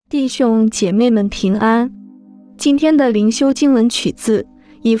弟兄姐妹们平安。今天的灵修经文取自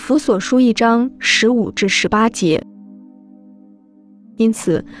以弗所书1章15至18节。因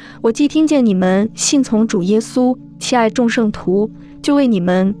此，我既听见你们信从主耶稣，期爱众圣徒，就为你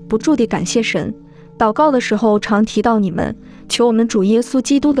们不住地感谢神。祷告的时候常提到你们，求我们主耶稣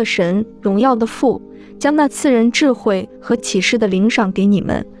基督的神，荣耀的父，将那赐人智慧和启示的灵赏给你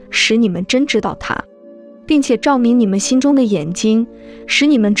们，使你们真知道他，并且照明你们心中的眼睛，使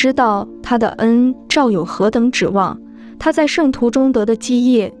你们知道他的恩照有何等指望，他在圣徒中得的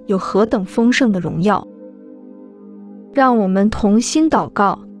基业有何等丰盛的荣耀。让我们同心祷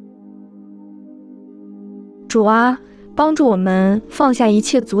告。主啊，帮助我们放下一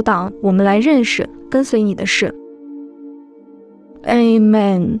切阻挡我们来认识跟随你的事。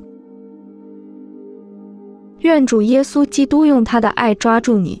Amen。 愿主耶稣基督用他的爱抓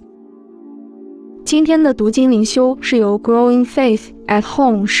住你。今天的读经灵修是由 Growing Faith at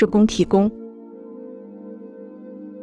Home 事工提供。